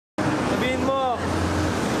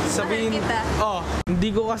sabihin, hindi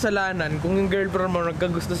ko kasalanan kung yung girlfriend mo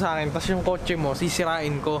nagkagusto sa akin, tapos yung kotse mo,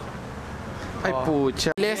 sisirain ko. Ay,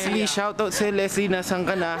 pucha. Leslie, shoutout sa Leslie, nasan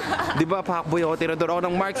ka na? Di ba, pakakboy ako, tirador ako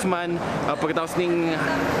ng marksman. Pagkatapos ning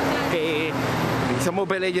sa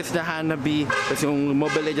Mobile Legends na Hanabi, tapos yung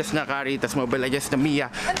Mobile Legends na Kari, tapos Mobile Legends na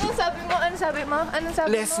Mia. Anong sabi mo? Anong sabi mo? Anong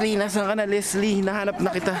sabi Leslie, mo? nasan ka na? Leslie, nahanap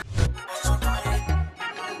na kita.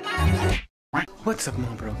 What's up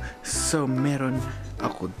mga bro? So, meron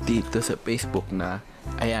ako dito sa Facebook na,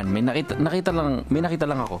 ayan, may nakita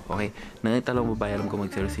lang ako, okay? Nakita lang babae, alam ko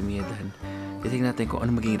magsero si Mia Dan. Titignan natin kung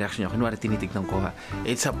ano magiging reaction niya. Kunwari tinitignan ko ha.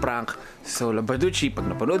 It's a prank. So, Labaducci, pag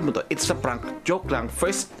napanood mo to, it's a prank. Joke lang.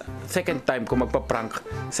 Second time ko magpa-prank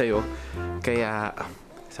sa'yo. Kaya,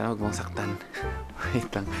 sana huwag mong saktan. Wait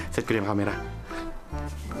lang. Set ko yung camera.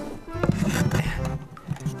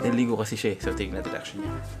 Naligo kasi siya. So, tignan natin reaction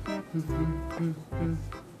niya.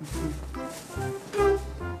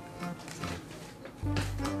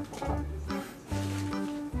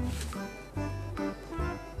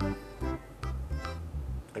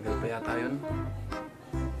 Tagal pa yata yun.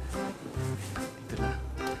 Dito na.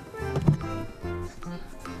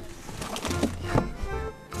 Yan.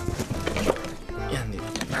 Yan dito.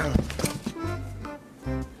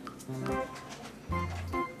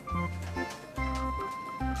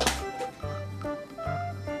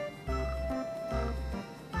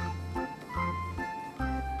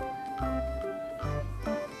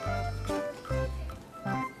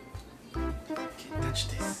 Can't touch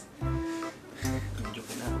this. Medyo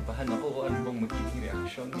kinakabahan ako kung ano bang magiging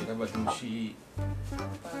reaction nila Badushi.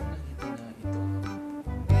 Parang nakita na ito.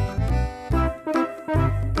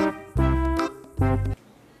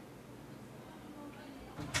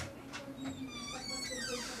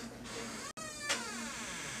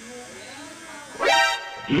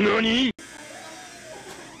 NANI?!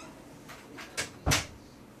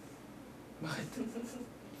 Bakit?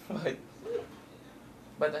 Bakit?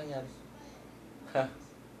 Ba't ang yan? Ha?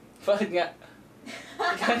 Bakit nga?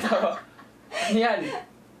 Ikatawa. Ano yan?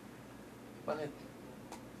 Bakit?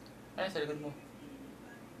 Ano sa likod mo?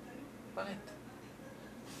 Bakit?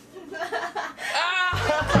 Ah!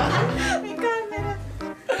 May camera.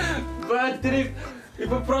 Bad trip!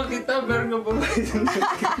 Ipaprank kita, meron nga pa ba?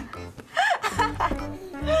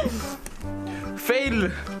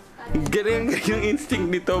 Fail! Galing yung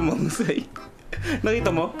instinct nito, Mangsay.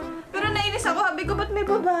 Nakita mo? Pero nainis ako. Sabi ko, ba't may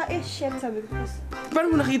babae? Shit, sabi ko.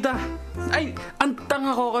 Paano mo nakita? Ay, ang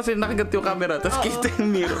tanga ko kasi nakagat yung camera, tapos kita yung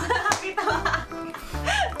mirror. Nakita mo.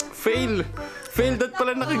 Fail! Fail, dat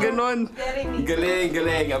pala nakaganon. Galing,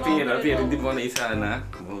 galing. Apir. Hindi mo na isa na.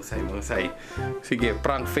 Mahusay. Sige,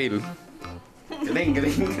 prank fail. Galing.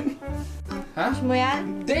 Ha? Crush mo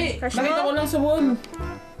yan? Hindi! Crush Nakita mo? ko lang sa wall.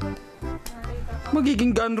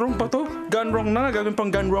 Magiging gun wrong pa to. Gun wrong na. Gagawin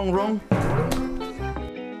pang gun wrong.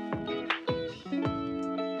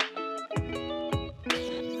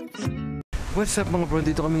 What's up mga bro?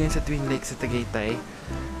 Dito kami ngayon sa Twin Lake sa Tagaytay.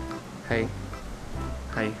 Hi.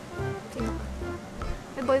 Sino ka?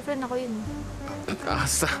 May boyfriend ako yun.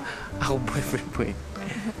 Asa? Ako boyfriend mo eh.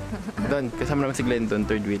 Doon, kasama naman si Glenn doon,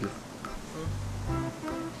 third wheel.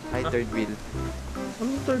 Hi, third wheel.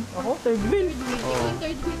 Ano third? Ako? Third wheel? Oo.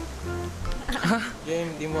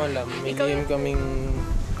 Game, di mo alam. May game kaming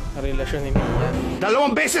relasyon ni Mia.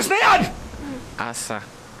 2 beses na yan! Asa?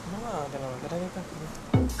 Tara dito.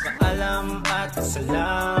 Paalam at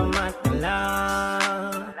salamat na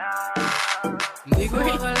lang. Hindi ko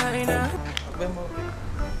akalain na.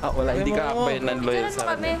 Wala, hindi ka akbay ng loyal Picturean mo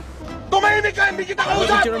sa kami. akin. Tumahimik ka! Hindi kita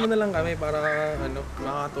kausap! Picture mo na lang kami para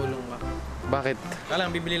makakatulong ka. Bakit?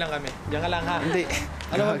 Bibili lang kami. Diyan ka lang ha. Hindi.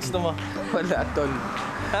 Ano ba gusto mo? Wala, tol.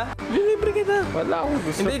 Ha? Libre kita. Wala akong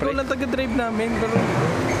gusto, Hindi, ikaw lang taga-drive namin, pero...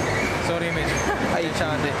 Sorry, men. Ay,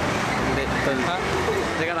 siya ate. Hindi, tol. Ha?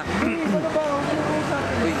 Teka lang. Ano ba?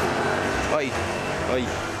 Oy.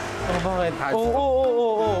 Oh, bakit?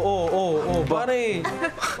 Oh, pare.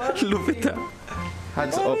 Lupit ha.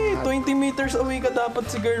 Hands off. Pare, 20 meters away ka dapat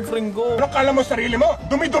si girlfriend ko. Ano kala mo sarili mo?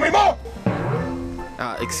 Dumi-dumi mo!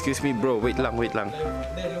 Excuse me bro. Wait lang.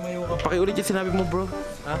 Hindi, lumayo ka. Pakiulit yung sinabi mo bro.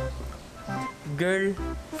 Ha?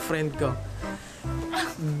 Girlfriend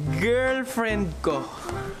ko.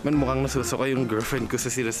 Man, mukhang nasusuka yung girlfriend ko sa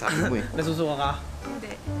sinasabi mo eh. Nasusuka ka?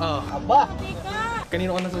 Hindi. Oo. Aba!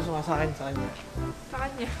 Kanino ka nasusuka? Sa akin. Sa kanya.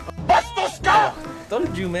 Bastos ka!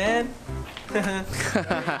 Told you, man.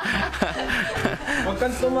 Huwag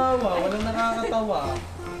kang tumawa. Walang nakakatawa.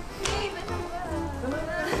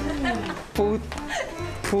 Put.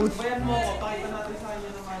 Bayan mo ako. Pakita natin sa kanya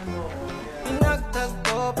naman mo.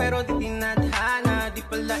 Pinagtagpo pero di tinadhana. Di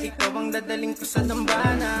pala ikaw ang dadaling ko sa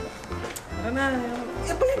dambana. Tara na.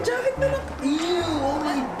 Eh ba yung jacket na lang? Ew! Oh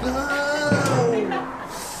my God!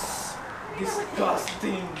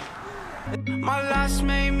 Disgusting! My last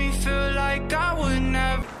made me feel like I would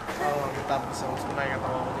never. Tapos ako sumakay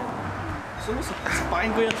katawa ko dyan. Sapakin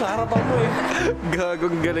ko yan sa harapan mo eh.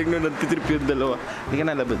 Gagong galing nun, nagtitrip yung dalawa. Hindi ka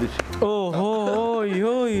nalabad doon siya.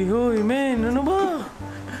 Hoy, men, ano ba?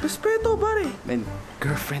 Respeto, pare. Man,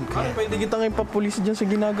 girlfriend ko yan. Pwede kitang ipapulis dyan sa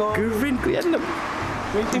ginagawa. Girlfriend ko yan.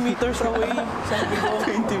 20 meters away, sabi ko.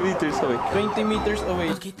 20 meters away. 20 meters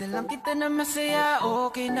away. Kita lang kita na masaya,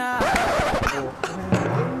 okay na.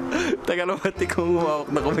 Taga lang, ba't ikaw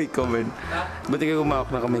humawak na kamay ko, man? Ba't ikaw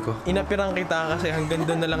humawak na kamay ko? Inapirang kita kasi hanggang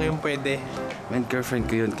doon na lang yung pwede. Man,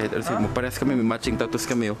 girlfriend ko yun. Kahit ano mo, parehas kami, may matching tattoos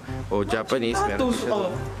kami, oh. Oh, Japanese. Tattoos,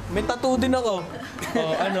 oh. May tattoo din ako.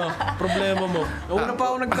 Oh, ano, problema mo. Una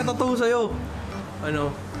pa ako nagka-tattoo sa'yo.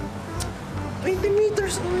 Ano? 20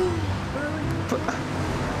 meters away.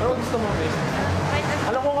 Ano gusto mo, Bes?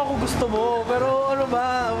 Alam ko ako gusto mo, pero ano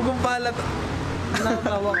ba? Huwag mong palat.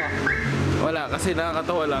 Nakatawa ka. Wala, kasi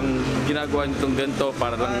nakakatawa lang. Ginagawa nitong ganito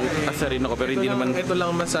para lang asarin ako, pero hindi naman... Ito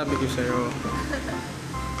lang masabi ko sa'yo.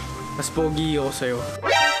 Mas pogi ako sa'yo.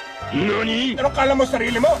 Nani? Ano kala mo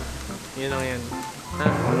sarili mo? Yun lang yan. Ha?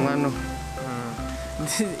 Ang ano?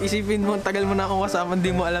 Isipin mo, tagal mo na akong kasama, hindi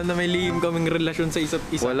mo alam na may lihim kaming relasyon sa isa't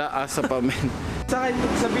isa. Wala asa pa, men. Sa akin,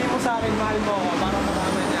 sabihin mo sa akin, mahal mo ako, para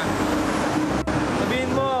malaman niya. Sabihin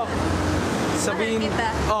mo. Sabihin. Mahal kita.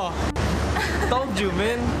 Oh. Told you,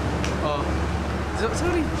 man. Oh.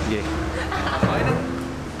 Sorry. Yeah. Okay na.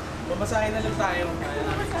 Mamasahin na lang tayo.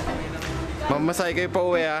 Mamasahe kayo pa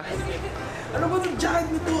uwi, ah. Ano ba itong jacket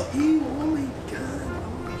nito? Ew, oh my God.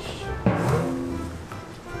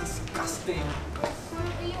 Disgusting.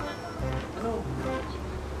 Ano?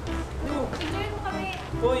 Ano? Picture mo kami.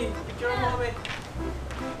 Hoy, picture mo kami.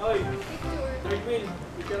 Hoy, Picture. third wheel,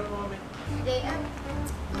 picture mo kami. JM.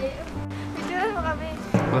 Picture mo kami.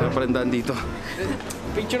 Wala pa rin daan dito.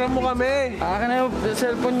 Picture mo kami. Akin na yung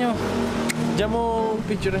cellphone nyo. Diyan mo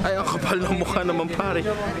picture. Ay, ang kapal ng mukha naman, pare.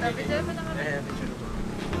 Picture mo na kami.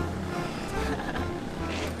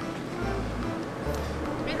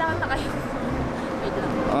 Wait lang na kayo. Wait lang.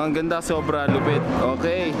 Ang ganda, sobra, lupit.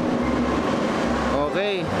 Okay.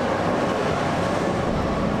 Okay.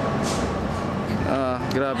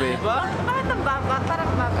 Grabe. Bakit ang baba?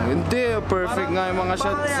 Parang baba. Hindi, perfect nga yung mga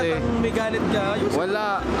shots eh. Kung may galit ka, ayos.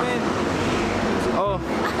 Wala. Men, Oh,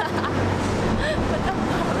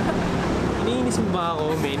 iniinis mo ba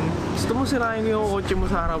ako, men? Gusto mo sirain ko yung kotse mo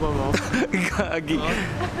sa harapan mo? gagi.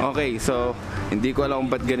 Okay, so, hindi ko alam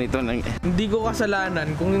kung ba't ganito. Hindi ko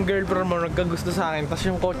kasalanan kung yung girlfriend mo nagkagusto sa akin, tapos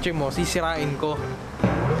yung kotse mo, sisirain ko.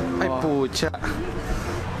 Ay, pucha.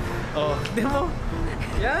 Oh, di mo?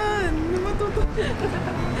 Yan, hindi matuto.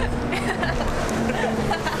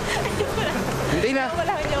 Hindi na.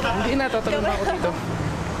 Hindi na, tatanong na ako dito.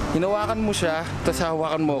 Hinawakan mo siya, tapos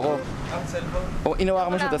hawakan mo ako. Ang cellphone. O, hinawakan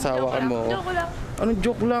mo siya, tapos hawakan mo ako. Joke lang. Anong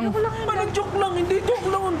joke lang? Parang joke lang, hindi joke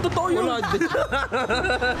lang. Totoo yun.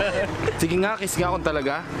 Sige nga, kiss nga kung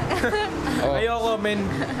talaga. Oh. Ayoko, men.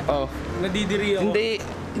 Oh. Nadidiri ako.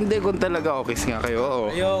 Hindi kung talaga, oh, kiss nga kayo. Oh.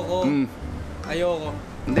 Ayoko. Ayoko.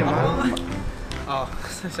 Hindi, mahal. Oh,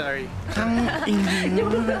 sorry. Ang ingin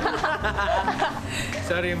mo.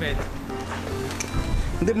 Sorry, men.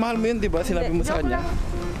 Hindi, mahal mo yun, di ba? Sinabi mo sa kanya.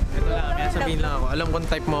 Ito lang, kaya sabihin lang ako. Alam kong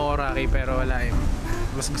type mo ako, Rocky, pero wala eh.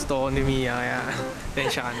 Mas gusto ko ni Mia, kaya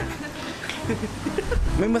tensya ka na.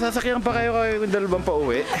 May masasakyan pa kayo kung dalawang pa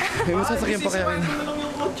uwi. May masasakyan pa kayo. Sisirain ko na lang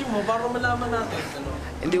yung kotse mo para malaman natin. Ano?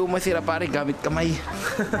 Hindi ko masira, pare, gamit kamay.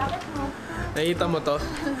 Nakita mo to?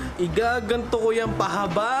 Igaganto ko yung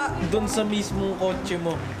pahaba dun sa mismong kotse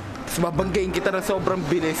mo. Tapos babanggain kita ng sobrang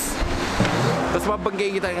bilis. Tapos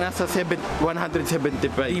babanggain kita ng nasa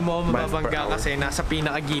 175. Di mo ako miles per mababangga hour. kasi nasa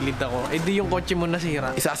pinakagilid ako. Eh di yung kotse mo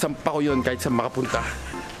nasira. Isasampa ko yun kahit saan makapunta.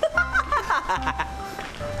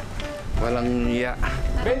 Walang iya.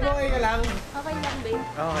 Ben, okay ka lang? Okay lang, babe.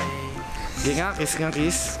 Okay. Sige nga, kiss nga,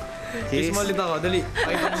 kiss. Kiss mo ulit ako, dali.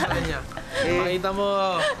 Pakita mo sa kanya. Pakita mo.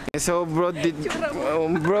 So bro,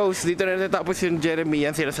 bros, dito na natapos yung Jeremy,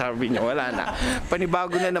 yan sinasabi niyo. Wala na.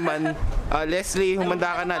 Panibago na naman. Leslie,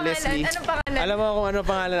 humanda ka na, Leslie. Anong pangalan? Alam mo kung ano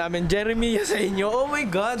pangalan namin? Jeremy sa inyo. Oh my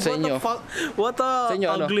God, Sa what inyo. the fuck? What a Sa inyo,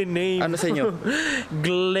 ano? ugly name. Ano sa inyo?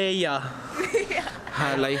 Glea.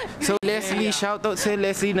 Halay. So Leslie, shoutout sa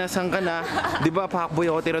Leslie, nasan ka na? Di ba, pakboy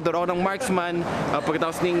ako, tirador ako ng marksman.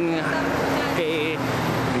 Pagkatapos ning kay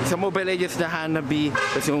sa Mobile Legends na Hanabi,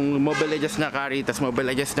 tapos yung Mobile Legends na Kari, tapos Mobile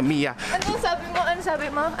Legends na Mia. Anong sabi mo? Anong sabi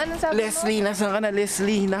mo? Anong sabi Leslie, nasan ka na,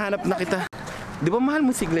 Leslie? Nahanap na kita. Di ba mahal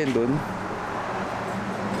mo si Glendon?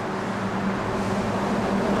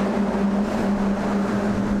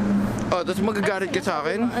 Tapos magagalit ka sa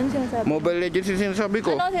akin? Ano sinasabi? Mobile Legends yung sinasabi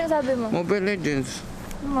ko. Ano sinasabi mo? Mobile Legends.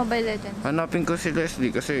 Mobile Legends. Hanapin ko si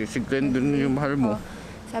Leslie kasi si Glendon yung mahal mo.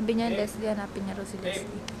 Sabi niya, Leslie, hanapin niya raw si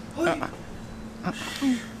Leslie.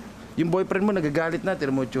 Yung boyfriend mo nagagalit na,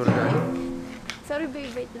 tira mo tsura. Sorry, babe,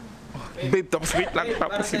 wait lang. Babe, tapos wait lang.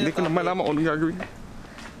 Tapos hindi ko na malaman kung anong gagawin.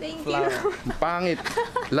 Thank you. Pangit.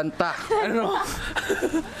 Lanta. Ano?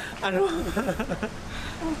 Ano?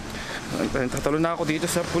 Tatalo na ako dito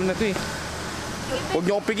sa pool na to eh. Huwag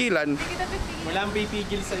niyo akong pigilan. Walang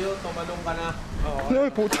pipigil sa'yo, tumalong ka na. Oo.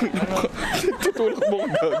 Ay, putang ina ka. Tutulak mo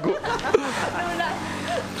ang gago.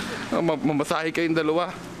 Mamasahe kayong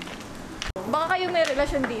dalawa. Baka kayo may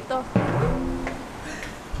relasyon dito.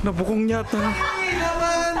 Nabukong yata.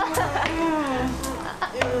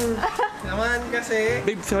 Naman kasi.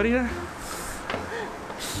 Babe, sorry na.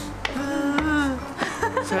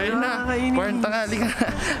 Sorry na. Parang tangali ka na.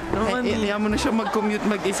 Iyan mo na siya mag-commute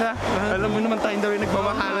mag-isa. Alam mo naman tayong daw yung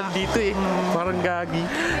nagmamahalan dito eh. Parang gagi.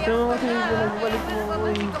 Nagbalik mo.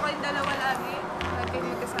 Dito kayong dalawa lagi. Lagi kayo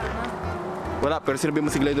magkasama. Wala, pero sinabi mo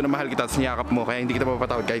si Gledo na mahal kita at niyakap mo, kaya hindi kita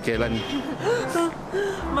mapapatawad kahit kailan.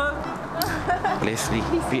 Leslie,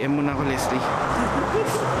 PM mo na ako, Leslie.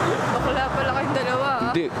 Bakla pala kayong dalawa.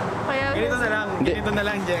 Hindi. Kaya Ganito na lang, Hindi. ganito na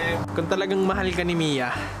lang, Jem. Kung talagang mahal ka ni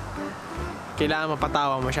Mia, kailangan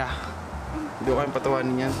mapatawa mo siya. Hindi ko kayang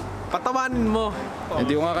patawanin yan. Patawanin mo.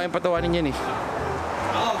 Hindi ko nga kayang patawanin yan eh.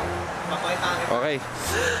 Oo. Papakita kita. Okay.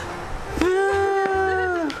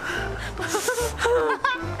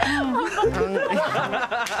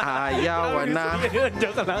 Ayawan na.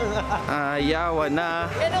 Joke lang. Ayawan na.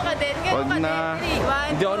 Gano'n ka din. Gano'n Wag ka din. na. One,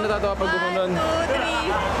 Hindi ako natatawa pag gumanon. 2,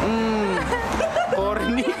 3.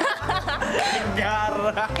 Corny.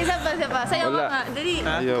 Gara. Isa pa. Sayaw ka Wala. nga. Dali.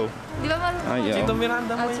 Ayaw. Di ba marunong? Ayaw. Chito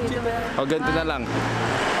Miranda mo yun, Chito Chito. Miranda. O ganito na lang.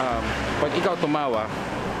 Pag ikaw tumawa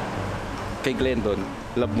kay Glendon,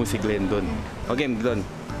 love mo si Glendon. O game, Glendon.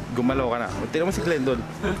 Gumalaw ka na. Tira mo si Glendon.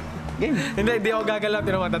 Game. Hindi ako gagalaw,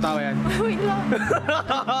 pero matatawa yan. Wait lang.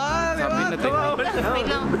 Sabi na tayo. Wait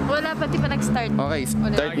lang. Wala pa, di pa nag-start. Okay,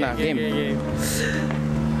 start na. Game.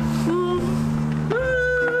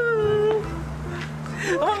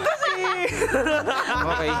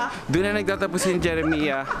 Okay. Doon na nagtatapos si Jeremy.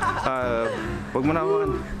 Huwag mo na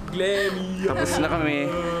ako. Glemmy. Tapos na kami.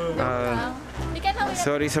 Hindi ka na.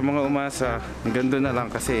 Sorry sa mga umasa. Hanggang doon na lang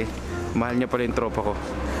kasi mahal niya pala yung tropa ko.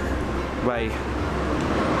 Bye.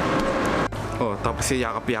 Oh, tapos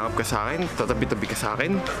yakap-yakap ka sa akin. Tatabi-tabi ka sa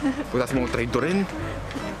akin. Putas mong traitor rin.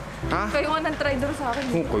 Ha? Kayo nga ng trader sa akin.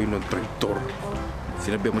 Kung kayo ng traitor.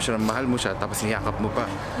 Sinabi mo siya na mahal mo siya, tapos niyakap mo pa.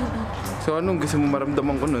 So anong gusto mo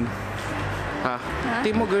maramdaman ko nun? Ha?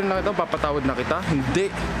 Hindi mo gano'n na kita, papatawad na kita?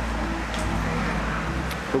 Hindi.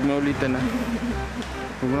 Huwag na ulitin na.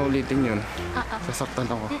 Huwag na ulitin yun. Sasaktan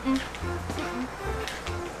ako.